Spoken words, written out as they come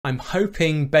I'm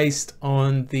hoping, based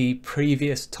on the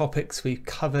previous topics we've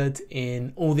covered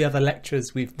in all the other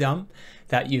lectures we've done,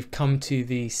 that you've come to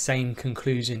the same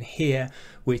conclusion here,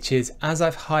 which is, as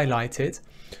I've highlighted,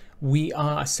 we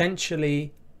are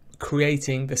essentially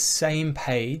creating the same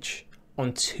page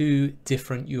on two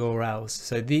different URLs.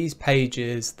 So these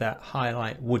pages that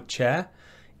highlight Woodchair,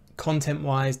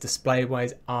 content-wise,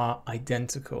 display-wise, are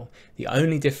identical. The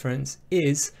only difference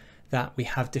is that we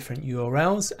have different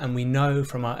URLs, and we know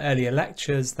from our earlier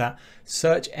lectures that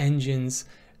search engines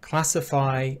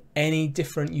classify any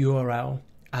different URL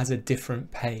as a different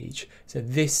page. So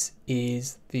this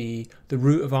is the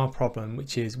root of our problem,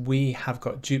 which is we have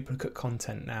got duplicate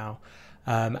content now.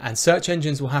 And search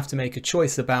engines will have to make a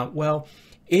choice about, well,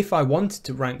 if I wanted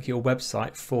to rank your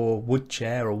website for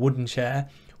Woodchair or Wooden Chair,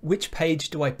 which page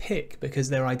do I pick? Because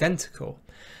they're identical.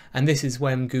 And this is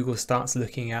when Google starts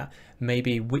looking at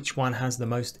maybe which one has the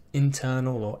most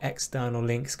internal or external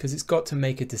links, because it's got to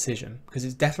make a decision, because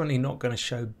it's definitely not going to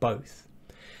show both.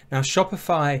 Now,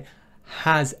 Shopify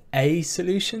has a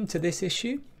solution to this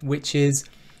issue, which is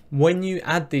when you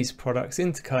add these products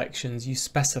into collections, you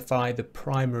specify the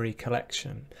primary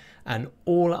collection, and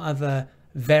all other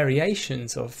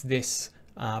variations of this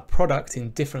product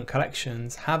in different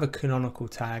collections have a canonical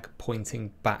tag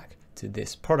pointing back to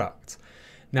this product.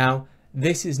 Now,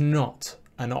 this is not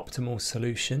an optimal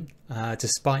solution,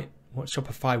 despite what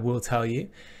Shopify will tell you,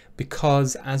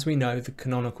 because as we know, the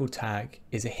canonical tag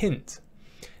is a hint.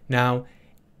 Now,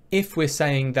 if we're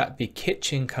saying that the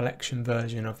kitchen collection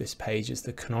version of this page is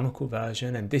the canonical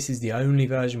version, and this is the only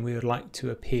version we would like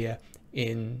to appear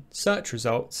in search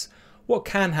results, what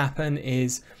can happen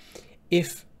is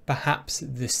if perhaps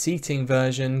the seating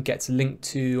version gets linked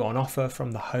to on offer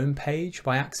from the home page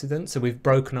by accident. So we've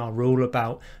broken our rule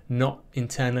about not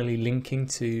internally linking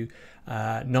to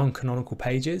non-canonical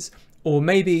pages. Or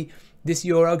maybe this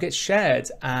URL gets shared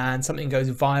and something goes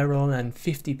viral and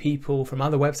 50 people from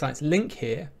other websites link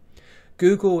here.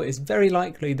 Google is very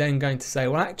likely then going to say,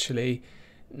 well, actually,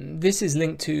 this is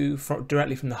linked to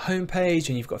directly from the home page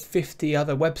and you've got 50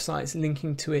 other websites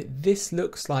linking to it. This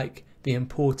looks like the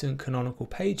important canonical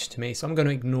page to me, so I'm going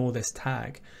to ignore this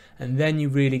tag. And then you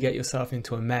really get yourself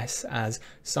into a mess, as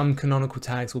some canonical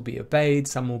tags will be obeyed,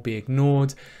 some will be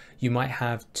ignored. You might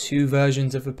have two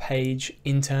versions of a page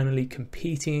internally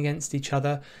competing against each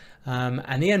other,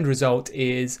 and the end result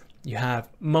is you have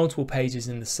multiple pages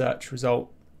in the search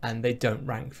result and they don't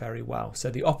rank very well. So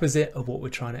the opposite of what we're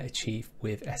trying to achieve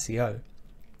with SEO.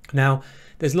 Now,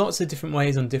 there's lots of different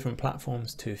ways on different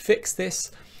platforms to fix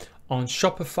this. On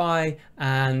Shopify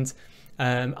and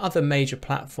other major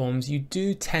platforms, you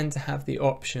do tend to have the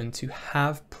option to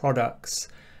have products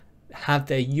have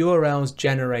their URLs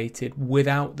generated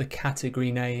without the category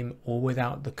name or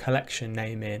without the collection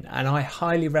name in. And I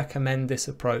highly recommend this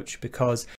approach, because